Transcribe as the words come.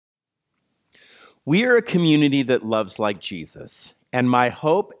We are a community that loves like Jesus, and my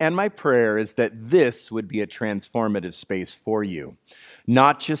hope and my prayer is that this would be a transformative space for you,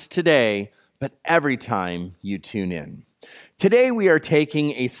 not just today, but every time you tune in. Today, we are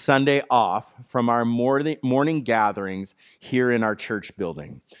taking a Sunday off from our morning gatherings here in our church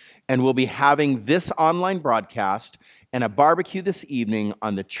building, and we'll be having this online broadcast and a barbecue this evening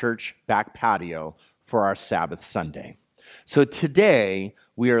on the church back patio for our Sabbath Sunday. So today,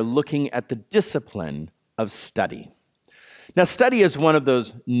 we are looking at the discipline of study. Now, study is one of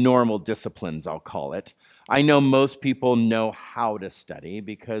those normal disciplines, I'll call it. I know most people know how to study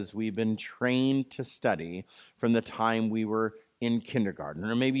because we've been trained to study from the time we were in kindergarten.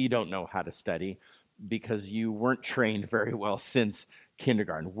 Or maybe you don't know how to study because you weren't trained very well since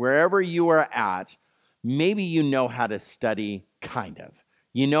kindergarten. Wherever you are at, maybe you know how to study, kind of.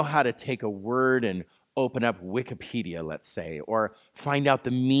 You know how to take a word and open up Wikipedia, let's say, or find out the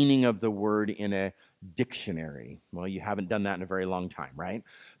meaning of the word in a dictionary. Well, you haven't done that in a very long time, right?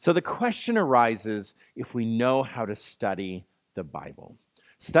 So the question arises if we know how to study the Bible.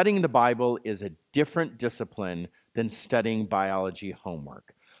 Studying the Bible is a different discipline than studying biology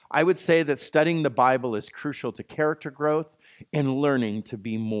homework. I would say that studying the Bible is crucial to character growth and learning to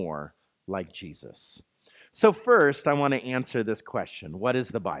be more like Jesus. So first, I want to answer this question. What is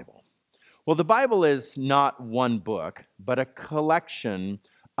the Bible? Well, the Bible is not one book, but a collection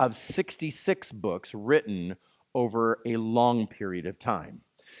of 66 books written over a long period of time.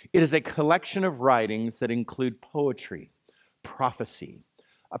 It is a collection of writings that include poetry, prophecy,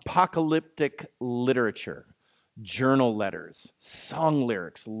 apocalyptic literature, journal letters, song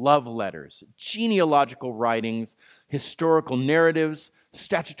lyrics, love letters, genealogical writings, historical narratives,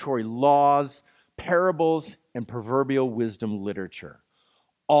 statutory laws, parables, and proverbial wisdom literature.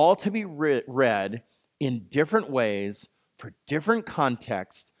 All to be read in different ways for different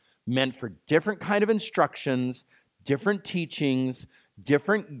contexts, meant for different kind of instructions, different teachings,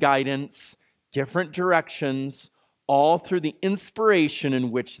 different guidance, different directions, all through the inspiration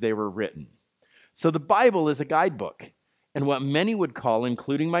in which they were written. So the Bible is a guidebook, and what many would call,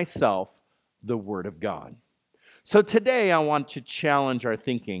 including myself, the Word of God. So today I want to challenge our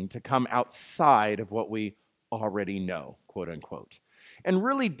thinking to come outside of what we already know, quote unquote, and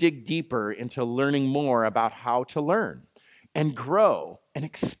really dig deeper into learning more about how to learn and grow and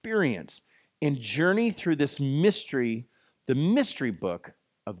experience and journey through this mystery, the mystery book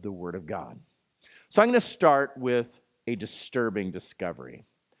of the Word of God. So I'm going to start with a disturbing discovery.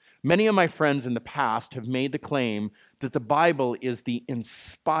 Many of my friends in the past have made the claim that the Bible is the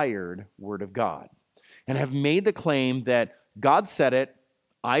inspired Word of God and have made the claim that God said it,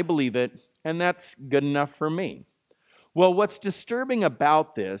 I believe it, and that's good enough for me. Well, what's disturbing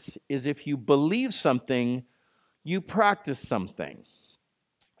about this is if you believe something, you practice something.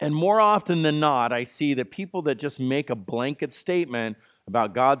 And more often than not, I see that people that just make a blanket statement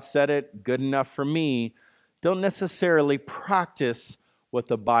about God said it, good enough for me, don't necessarily practice what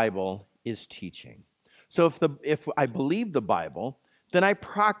the Bible is teaching. So if I believe the Bible, then I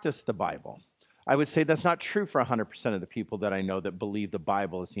practice the Bible. I would say that's not true for 100% of the people that I know that believe the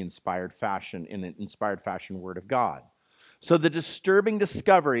Bible is the inspired fashion Word of God. So the disturbing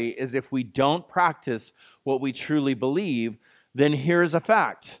discovery is if we don't practice what we truly believe, then here's a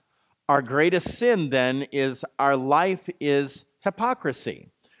fact. Our greatest sin then is our life is hypocrisy.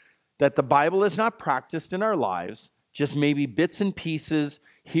 That the Bible is not practiced in our lives, just maybe bits and pieces,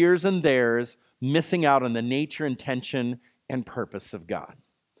 here's and there's, missing out on the nature, intention, and purpose of God.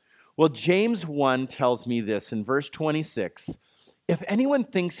 Well, James 1 tells me this in verse 26, if anyone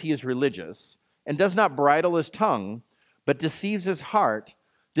thinks he is religious and does not bridle his tongue, but deceives his heart,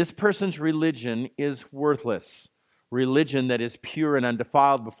 this person's religion is worthless. Religion that is pure and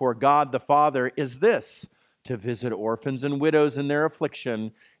undefiled before God the Father is this, to visit orphans and widows in their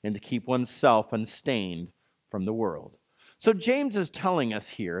affliction and to keep oneself unstained from the world. So James is telling us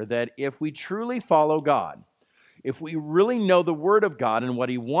here that if we truly follow God, if we really know the Word of God and what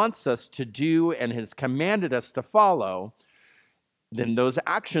He wants us to do and has commanded us to follow, then those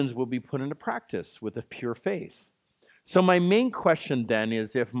actions will be put into practice with a pure faith. So my main question then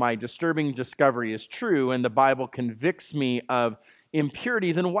is if my disturbing discovery is true and the Bible convicts me of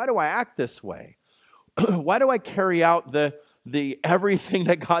impurity, then why do I act this way? Why do I carry out the everything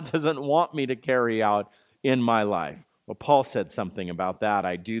that God doesn't want me to carry out in my life? Well, Paul said something about that.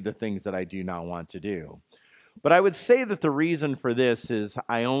 I do the things that I do not want to do. But I would say that the reason for this is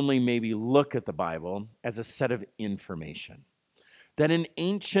I only maybe look at the Bible as a set of information. That in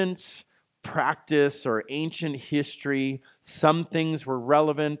ancient practice or ancient history, some things were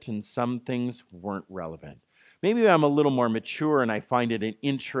relevant and some things weren't relevant. Maybe I'm a little more mature and I find it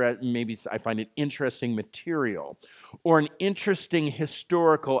maybe I find it interesting material or an interesting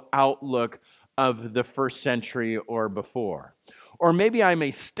historical outlook of the first century or before. Or maybe I'm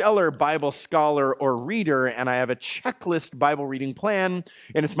a stellar Bible scholar or reader and I have a checklist Bible reading plan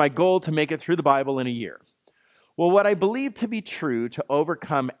and it's my goal to make it through the Bible in a year. Well, what I believe to be true to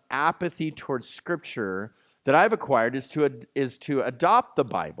overcome apathy towards Scripture that I've acquired is to adopt the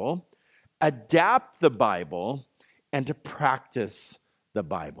Bible, adapt the Bible, and to practice the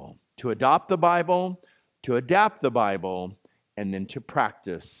Bible. To adopt the Bible, to adapt the Bible, and then to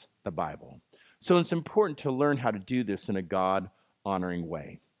practice the Bible. So it's important to learn how to do this in a God-honoring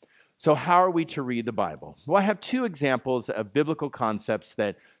way. So how are we to read the Bible? Well, I have two examples of biblical concepts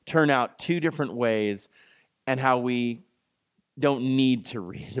that turn out two different ways and how we don't need to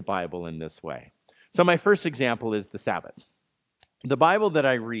read the Bible in this way. So my first example is the Sabbath. The Bible that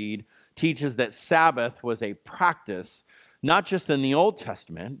I read teaches that Sabbath was a practice, not just in the Old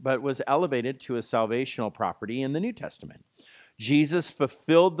Testament, but was elevated to a salvational property in the New Testament. Jesus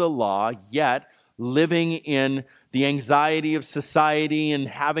fulfilled the law, yet living in the anxiety of society and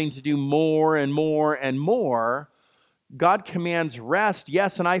having to do more and more and more, God commands rest,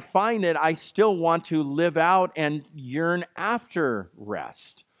 yes, and I find it, I still want to live out and yearn after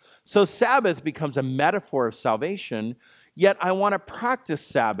rest. So Sabbath becomes a metaphor of salvation, yet I want to practice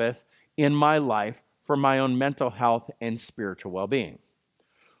Sabbath in my life for my own mental health and spiritual well-being.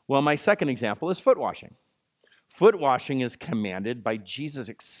 Well, my second example is foot washing. Foot washing is commanded by Jesus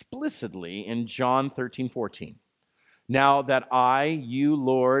explicitly in John 13:14. Now that I, you,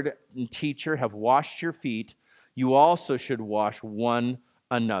 Lord and teacher, have washed your feet, you also should wash one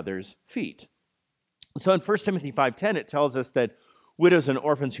another's feet. So in 1 Timothy 5:10, it tells us that widows and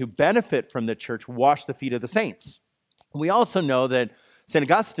orphans who benefit from the church wash the feet of the saints. We also know that St.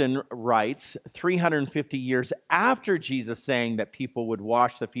 Augustine writes 350 years after Jesus saying that people would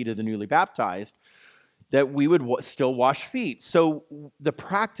wash the feet of the newly baptized, that we would still wash feet. So the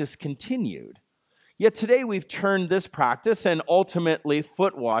practice continued. Yet today we've turned this practice, and ultimately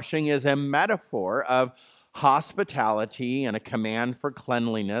foot washing is a metaphor of hospitality and a command for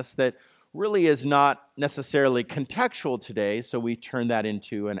cleanliness that really is not necessarily contextual today, so we turn that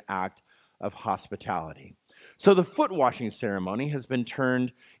into an act of hospitality. So the foot washing ceremony has been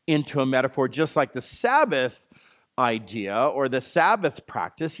turned into a metaphor just like the Sabbath idea or the Sabbath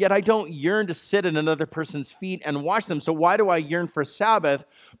practice, yet I don't yearn to sit at another person's feet and wash them. So why do I yearn for Sabbath,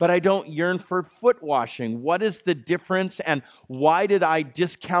 but I don't yearn for foot washing? What is the difference, and why did I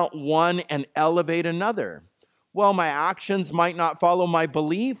discount one and elevate another? Well, my actions might not follow my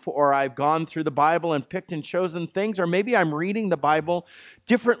belief, or I've gone through the Bible and picked and chosen things, or maybe I'm reading the Bible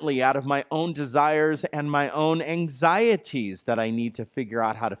differently out of my own desires and my own anxieties that I need to figure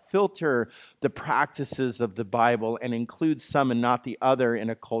out how to filter the practices of the Bible and include some and not the other in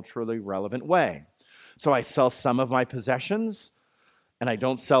a culturally relevant way. So I sell some of my possessions and I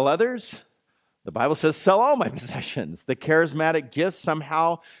don't sell others. The Bible says, sell all my possessions. The charismatic gifts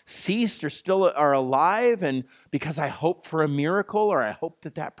somehow ceased or still are alive, and because I hope for a miracle, or I hope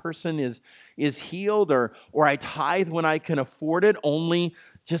that that person is healed, or I tithe when I can afford it, only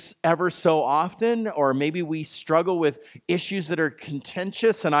just ever so often, or maybe we struggle with issues that are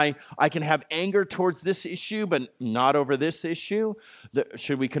contentious, and I can have anger towards this issue, but not over this issue.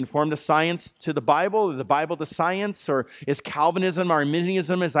 Should we conform to science to the Bible to science, or is Calvinism or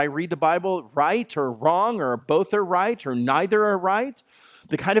Arminianism, as I read the Bible, right or wrong, or both are right, or neither are right?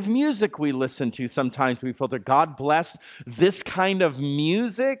 The kind of music we listen to, sometimes we filter, God bless this kind of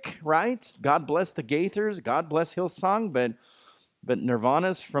music, right? God bless the Gaithers, God bless Hillsong, but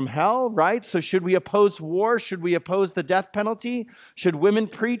Nirvana's from hell, right? So should we oppose war? Should we oppose the death penalty? Should women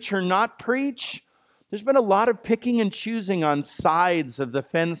preach or not preach? There's been a lot of picking and choosing on sides of the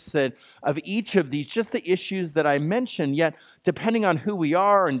fence of each of these, just the issues that I mentioned. Yet, depending on who we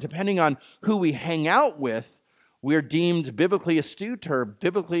are and depending on who we hang out with, we're deemed biblically astute or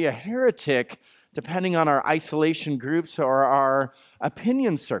biblically a heretic, depending on our isolation groups or our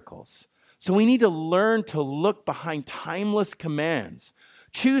opinion circles. So we need to learn to look behind timeless commands,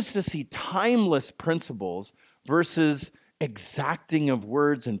 choose to see timeless principles versus exacting of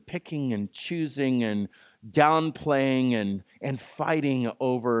words and picking and choosing and downplaying and fighting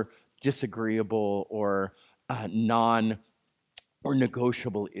over disagreeable or non or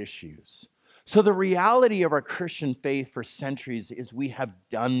negotiable issues. So the reality of our Christian faith for centuries is we have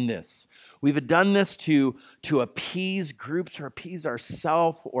done this. We've done this to appease groups or appease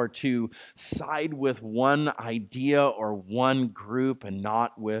ourselves, or to side with one idea or one group and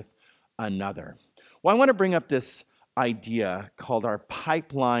not with another. Well, I want to bring up this idea called our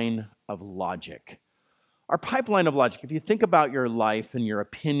pipeline of logic. Our pipeline of logic, if you think about your life and your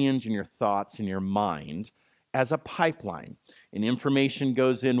opinions and your thoughts and your mind as a pipeline, and information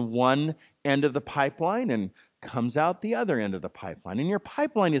goes in one end of the pipeline and comes out the other end of the pipeline. And your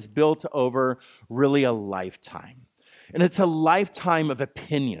pipeline is built over really a lifetime. And it's a lifetime of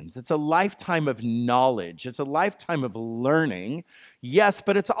opinions. It's a lifetime of knowledge. It's a lifetime of learning. Yes,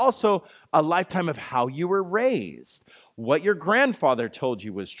 but it's also a lifetime of how you were raised. What your grandfather told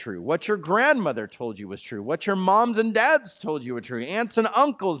you was true. What your grandmother told you was true. What your moms and dads told you were true. Aunts and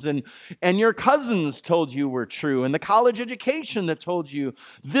uncles and your cousins told you were true. And the college education that told you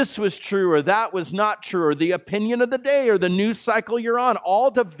this was true or that was not true. Or the opinion of the day or the news cycle you're on. All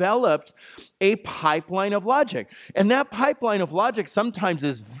developed a pipeline of logic. And that pipeline of logic sometimes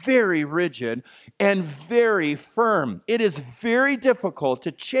is very rigid and very firm. It is very difficult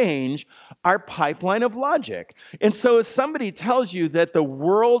to change our pipeline of logic. And so if somebody tells you that the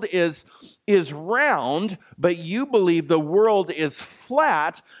world is round, but you believe the world is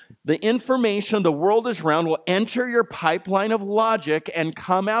flat, the information the world is round will enter your pipeline of logic and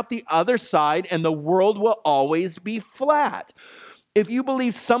come out the other side, and the world will always be flat. If you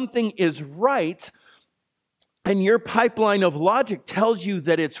believe something is right, and your pipeline of logic tells you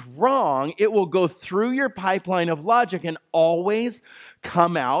that it's wrong, it will go through your pipeline of logic and always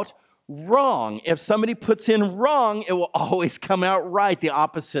come out wrong. If somebody puts in wrong, it will always come out right. The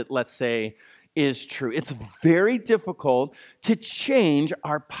opposite, let's say, is true. It's very difficult to change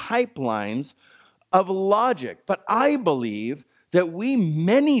our pipelines of logic. But I believe that we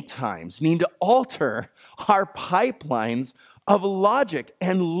many times need to alter our pipelines of logic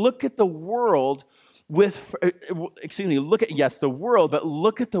and look at the world the world, but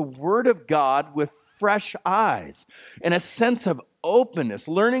look at the Word of God with fresh eyes and a sense of openness,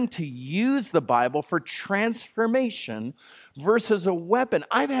 learning to use the Bible for transformation versus a weapon.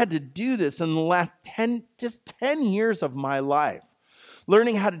 I've had to do this in the last 10 years of my life.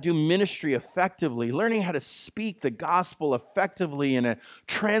 Learning how to do ministry effectively, learning how to speak the gospel effectively in a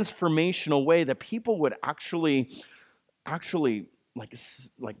transformational way that people would actually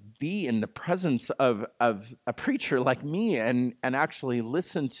be in the presence of a preacher like me and actually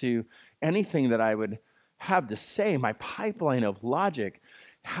listen to anything that I would have to say. My pipeline of logic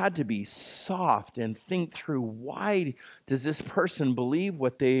had to be soft and think through, why does this person believe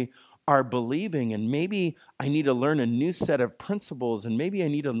what they are believing? And maybe I need to learn a new set of principles, and maybe I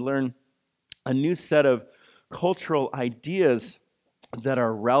need to learn a new set of cultural ideas that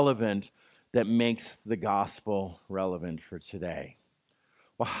are relevant, that makes the gospel relevant for today.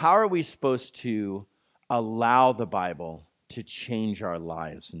 Well, how are we supposed to allow the Bible to change our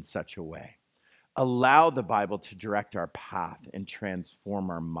lives in such a way? Allow the Bible to direct our path and transform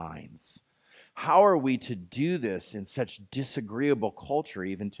our minds. How are we to do this in such disagreeable culture,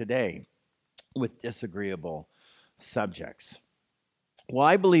 even today, with disagreeable subjects? Well,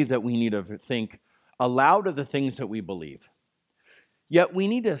 I believe that we need to think aloud of the things that we believe. Yet we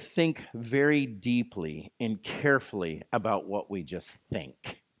need to think very deeply and carefully about what we just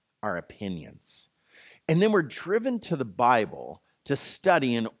think, our opinions. And then we're driven to the Bible to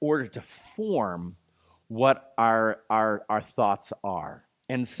study in order to form what our thoughts are.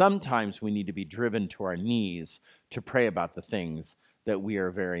 And sometimes we need to be driven to our knees to pray about the things that we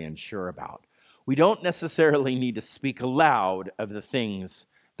are very unsure about. We don't necessarily need to speak aloud of the things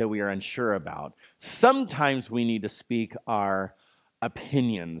that we are unsure about. Sometimes we need to speak our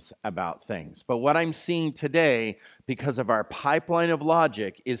opinions about things. But what I'm seeing today, because of our pipeline of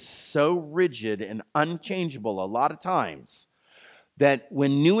logic, is so rigid and unchangeable a lot of times that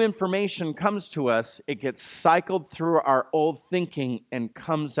when new information comes to us, it gets cycled through our old thinking and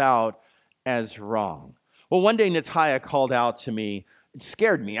comes out as wrong. Well, one day Natalia called out to me, it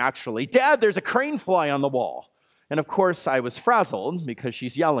scared me actually, "Dad, there's a crane fly on the wall." And of course, I was frazzled because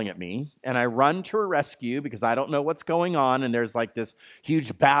she's yelling at me, and I run to her rescue because I don't know what's going on, and there's like this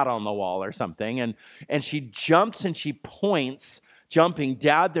huge bat on the wall or something, and she jumps and she points, jumping,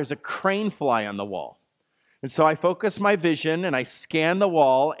 "Dad, there's a crane fly on the wall." And so I focus my vision, and I scan the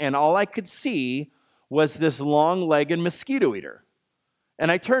wall, and all I could see was this long-legged mosquito eater.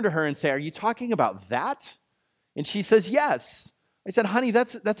 And I turn to her and say, "Are you talking about that?" And she says, "Yes." I said, "Honey,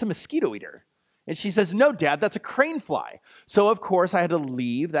 that's a mosquito eater." And she says, "No, Dad, that's a crane fly." So, of course, I had to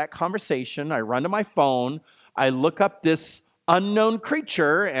leave that conversation. I run to my phone. I look up this unknown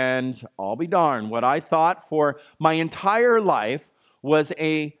creature, and I'll be darned, what I thought for my entire life was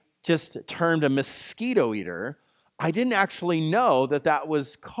just termed a mosquito eater. I didn't actually know that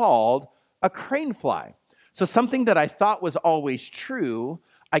was called a crane fly. So something that I thought was always true,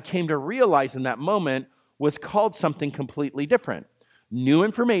 I came to realize in that moment was called something completely different. New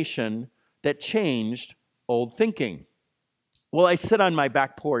information that changed old thinking? Well, I sit on my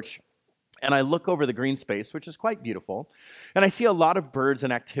back porch and I look over the green space, which is quite beautiful, and I see a lot of birds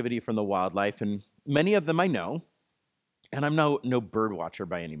and activity from the wildlife, and many of them I know. And I'm no bird watcher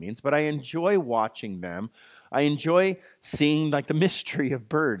by any means, but I enjoy watching them. I enjoy seeing like the mystery of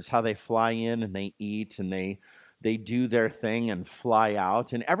birds, how they fly in and they eat and they do their thing and fly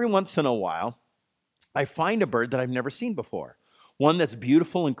out. And every once in a while, I find a bird that I've never seen before. One that's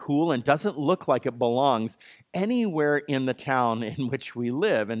beautiful and cool and doesn't look like it belongs anywhere in the town in which we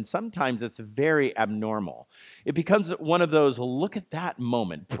live. And sometimes it's very abnormal. It becomes one of those look at that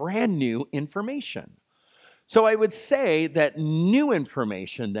moment, brand new information. So I would say that new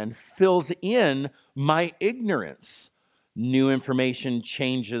information then fills in my ignorance. New information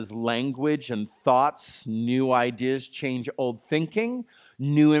changes language and thoughts. New ideas change old thinking.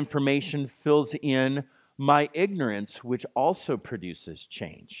 New information fills in my ignorance, which also produces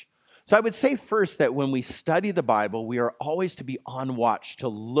change. So I would say first that when we study the Bible, we are always to be on watch to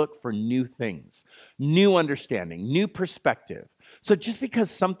look for new things, new understanding, new perspective. So just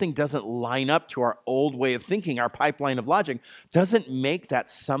because something doesn't line up to our old way of thinking, our pipeline of logic, doesn't make that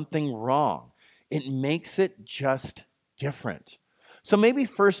something wrong. It makes it just different. So maybe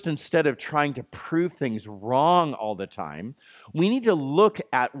first, instead of trying to prove things wrong all the time, we need to look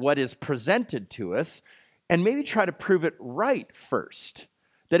at what is presented to us and maybe try to prove it right first.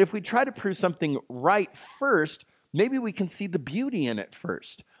 That if we try to prove something right first, maybe we can see the beauty in it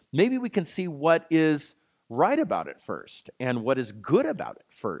first. Maybe we can see what is right about it first and what is good about it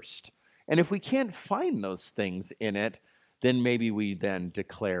first. And if we can't find those things in it, then maybe we then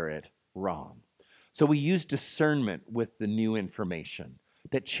declare it wrong. So we use discernment with the new information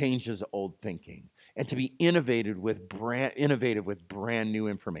that changes old thinking and to be innovative with brand new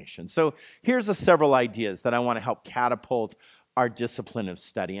information. So here's several ideas that I want to help catapult our discipline of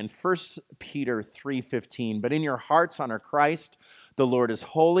study. In 1 Peter 3:15, but in your hearts honor Christ, the Lord is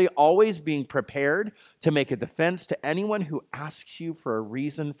holy, always being prepared to make a defense to anyone who asks you for a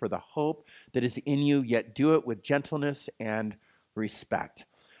reason for the hope that is in you, yet do it with gentleness and respect.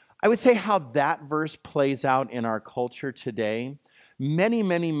 I would say how that verse plays out in our culture today.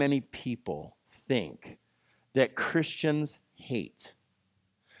 Many people think that Christians hate.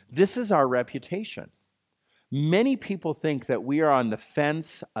 This is our reputation. Many people think that we are on the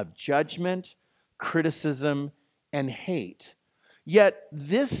fence of judgment, criticism, and hate. Yet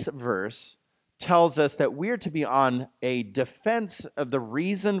this verse tells us that we're to be on a defense of the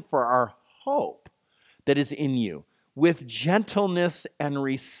reason for our hope that is in you, with gentleness and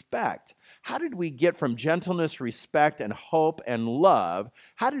respect. How did we get from gentleness, respect, and hope and love?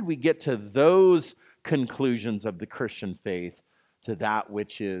 How did we get to those conclusions of the Christian faith to that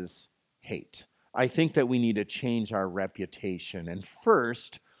which is hate? I think that we need to change our reputation. And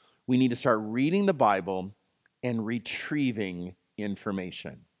first, we need to start reading the Bible and retrieving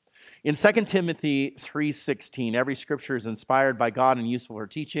information. In 2 Timothy 3:16, every scripture is inspired by God and useful for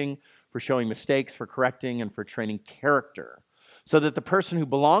teaching, for showing mistakes, for correcting, and for training character, so that the person who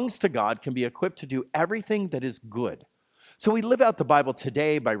belongs to God can be equipped to do everything that is good. So we live out the Bible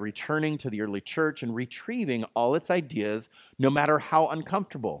today by returning to the early church and retrieving all its ideas, no matter how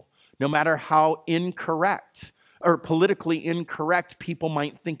uncomfortable, no matter how incorrect or politically incorrect people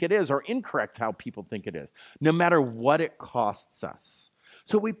might think it is, or incorrect how people think it is, no matter what it costs us.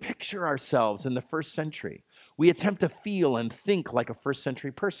 So we picture ourselves in the first century. We attempt to feel and think like a first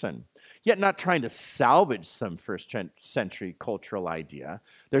century person, yet not trying to salvage some first century cultural idea.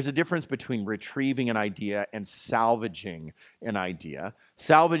 There's a difference between retrieving an idea and salvaging an idea.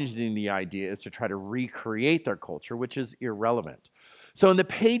 Salvaging the idea is to try to recreate their culture, which is irrelevant. So in the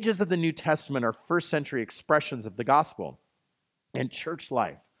pages of the New Testament are first century expressions of the gospel and church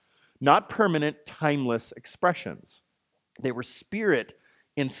life, not permanent, timeless expressions. They were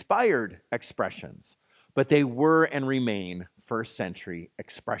Spirit-inspired expressions, but they were and remain first century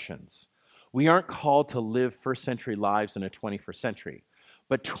expressions. We aren't called to live first century lives in a 21st century,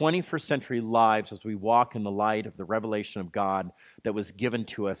 but 21st century lives as we walk in the light of the revelation of God that was given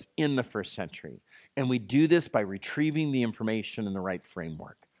to us in the first century. And we do this by retrieving the information in the right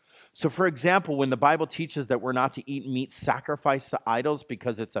framework. So, for example, when the Bible teaches that we're not to eat meat sacrificed to idols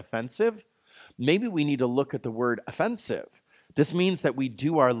because it's offensive, maybe we need to look at the word offensive. This means that we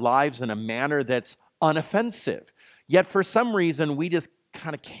do our lives in a manner that's unoffensive. Yet for some reason, we just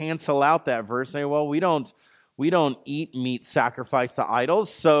kind of cancel out that verse and say, well, we don't eat meat sacrificed to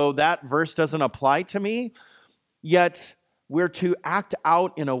idols, so that verse doesn't apply to me. Yet we're to act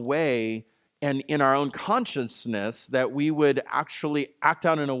out in a way and in our own consciousness that we would actually act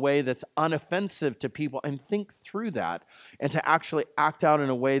out in a way that's unoffensive to people and think through that, and to actually act out in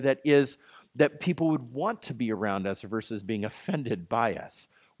a way that is that people would want to be around us versus being offended by us.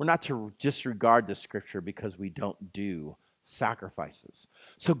 We're not to disregard the scripture because we don't do sacrifices.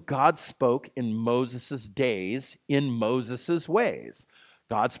 So God spoke in Moses' days in Moses' ways.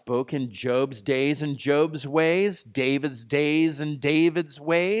 God spoke in Job's days and Job's ways, David's days and David's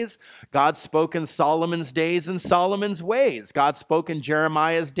ways. God spoke in Solomon's days and Solomon's ways. God spoke in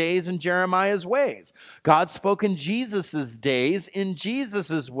Jeremiah's days and Jeremiah's ways. God spoke in Jesus' days in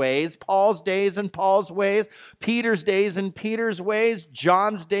Jesus' ways, Paul's days and Paul's ways, Peter's days and Peter's ways,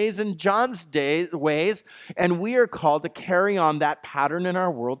 John's days and John's ways. And we are called to carry on that pattern in our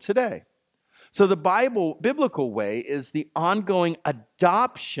world today. So the biblical way is the ongoing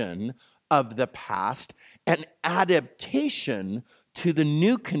adoption of the past and adaptation to the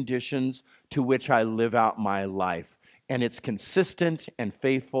new conditions to which I live out my life. And it's consistent and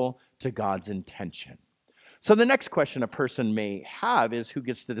faithful to God's intention. So the next question a person may have is who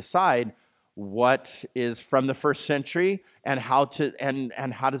gets to decide what is from the first century and how does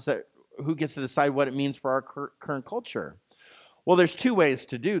that, who gets to decide what it means for our current culture? Well, there's two ways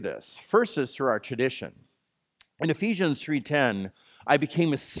to do this. First is through our tradition. In Ephesians 3:10, I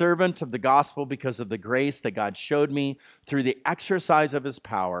became a servant of the gospel because of the grace that God showed me through the exercise of his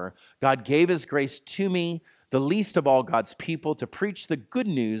power. God gave his grace to me, the least of all God's people, to preach the good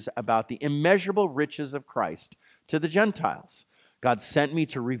news about the immeasurable riches of Christ to the Gentiles. God sent me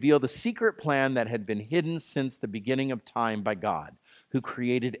to reveal the secret plan that had been hidden since the beginning of time by God, who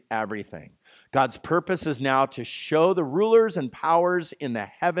created everything. God's purpose is now to show the rulers and powers in the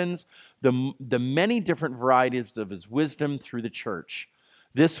heavens the many different varieties of his wisdom through the church.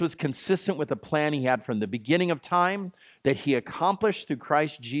 This was consistent with the plan he had from the beginning of time that he accomplished through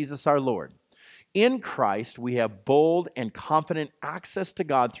Christ Jesus our Lord. In Christ, we have bold and confident access to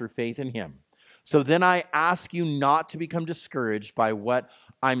God through faith in him. So then I ask you not to become discouraged by what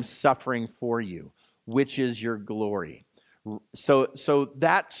I'm suffering for you, which is your glory. So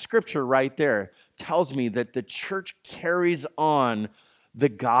that scripture right there tells me that the church carries on the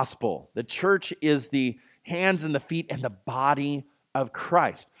gospel. The church is the hands and the feet and the body of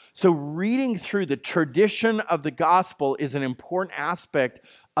Christ. So reading through the tradition of the gospel is an important aspect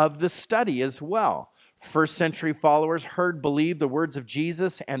of the study as well. First century followers heard, believed the words of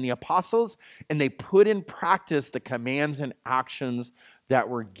Jesus and the apostles, and they put in practice the commands and actions that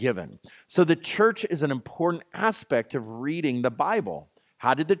were given. So the church is an important aspect of reading the Bible.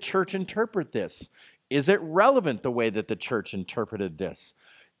 How did the church interpret this? Is it relevant the way that the church interpreted this?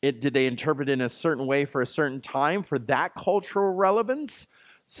 Did they interpret it in a certain way for a certain time for that cultural relevance?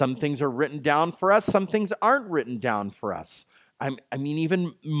 Some things are written down for us. Some things aren't written down for us. I mean,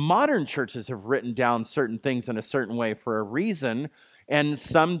 even modern churches have written down certain things in a certain way for a reason, and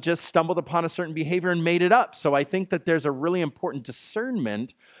some just stumbled upon a certain behavior and made it up. So I think that there's a really important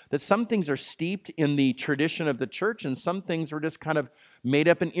discernment that some things are steeped in the tradition of the church, and some things were just kind of made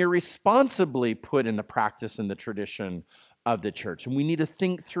up and irresponsibly put in the practice and the tradition of the church. And we need to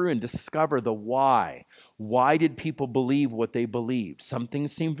think through and discover the why. Why did people believe what they believed? Some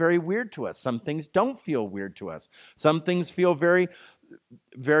things seem very weird to us. Some things don't feel weird to us. Some things feel very,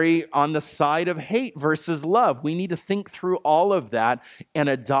 very on the side of hate versus love. We need to think through all of that and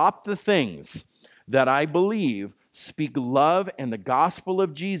adopt the things that I believe speak love and the gospel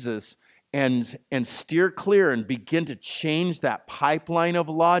of Jesus and steer clear and begin to change that pipeline of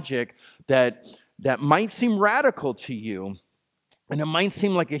logic that might seem radical to you, and it might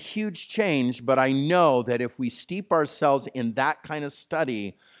seem like a huge change, but I know that if we steep ourselves in that kind of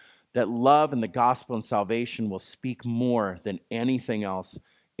study, that love and the gospel and salvation will speak more than anything else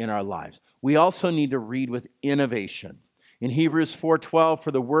in our lives. We also need to read with innovation. In Hebrews 4:12,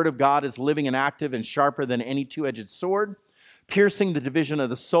 for the word of God is living and active and sharper than any two-edged sword, piercing the division of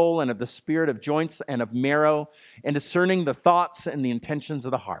the soul and of the spirit, of joints and of marrow, and discerning the thoughts and the intentions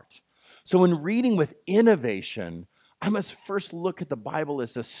of the heart. So in reading with innovation, I must first look at the Bible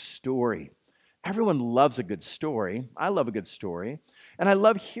as a story. Everyone loves a good story. I love a good story. And I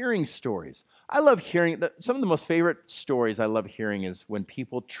love hearing stories. I love hearing, some of the most favorite stories I love hearing is when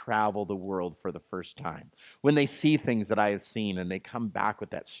people travel the world for the first time. When they see things that I have seen and they come back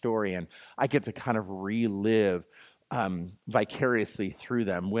with that story and I get to kind of relive vicariously through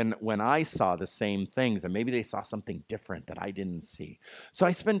them when I saw the same things and maybe they saw something different that I didn't see. So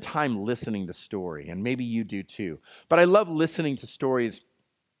I spend time listening to story, and maybe you do too. But I love listening to stories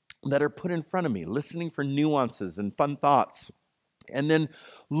that are put in front of me, listening for nuances and fun thoughts, and then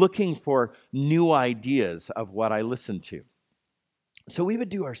looking for new ideas of what I listen to. So we would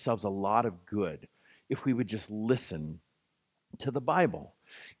do ourselves a lot of good if we would just listen to the Bible.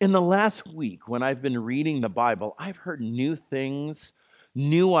 In the last week, when I've been reading the Bible, I've heard new things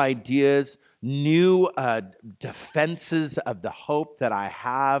new ideas, new defenses of the hope that I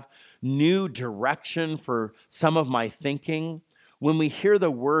have, new direction for some of my thinking. When we hear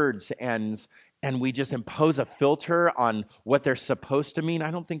the words and we just impose a filter on what they're supposed to mean,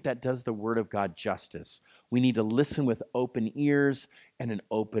 I don't think that does the Word of God justice. We need to listen with open ears and an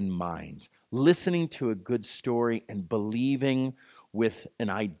open mind, listening to a good story and believing with an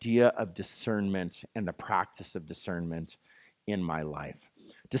idea of discernment and the practice of discernment in my life.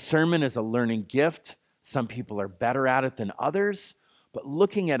 Discernment is a learning gift. Some people are better at it than others, but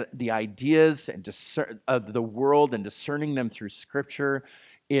looking at the ideas and of the world and discerning them through Scripture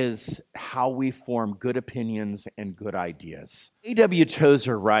is how we form good opinions and good ideas. A.W.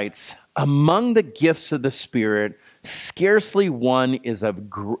 Tozer writes, "Among the gifts of the Spirit, scarcely one is of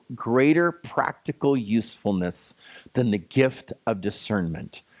greater practical usefulness than the gift of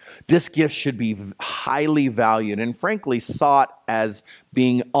discernment. This gift should be highly valued and frankly sought as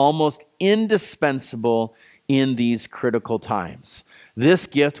being almost indispensable in these critical times. This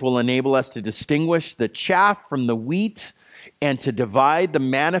gift will enable us to distinguish the chaff from the wheat and to divide the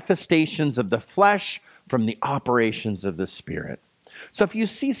manifestations of the flesh from the operations of the Spirit." So if you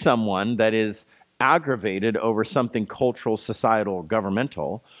see someone that is aggravated over something cultural, societal, or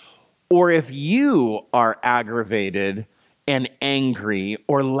governmental, or if you are aggravated and angry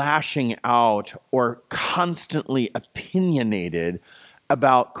or lashing out or constantly opinionated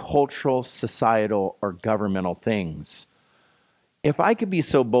about cultural, societal, or governmental things, if I could be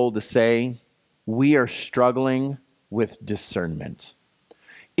so bold to say, we are struggling with discernment.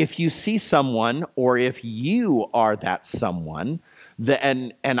 If you see someone, or if you are that someone,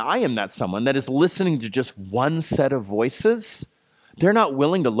 and I am that someone that is listening to just one set of voices, they're not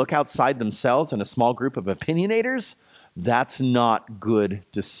willing to look outside themselves in a small group of opinionators, that's not good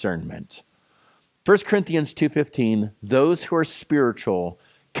discernment. 1 Corinthians 2:15, those who are spiritual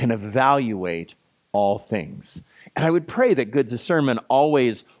can evaluate all things. And I would pray that good discernment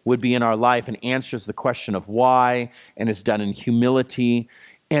always would be in our life and answers the question of why and is done in humility.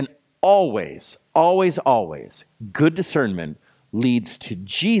 And always, always, always, good discernment leads to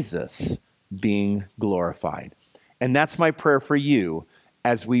Jesus being glorified. And that's my prayer for you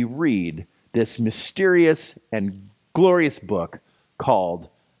as we read this mysterious and glorious book called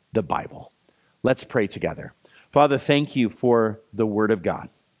the Bible. Let's pray together. Father, thank you for the Word of God.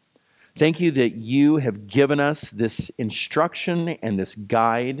 Thank you that you have given us this instruction and this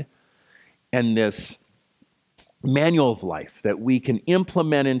guide and this manual of life that we can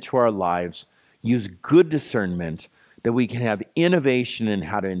implement into our lives, use good discernment, that we can have innovation in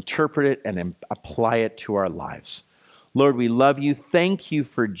how to interpret it and apply it to our lives. Lord, we love you. Thank you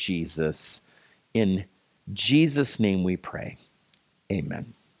for Jesus. In Jesus' name we pray.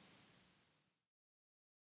 Amen.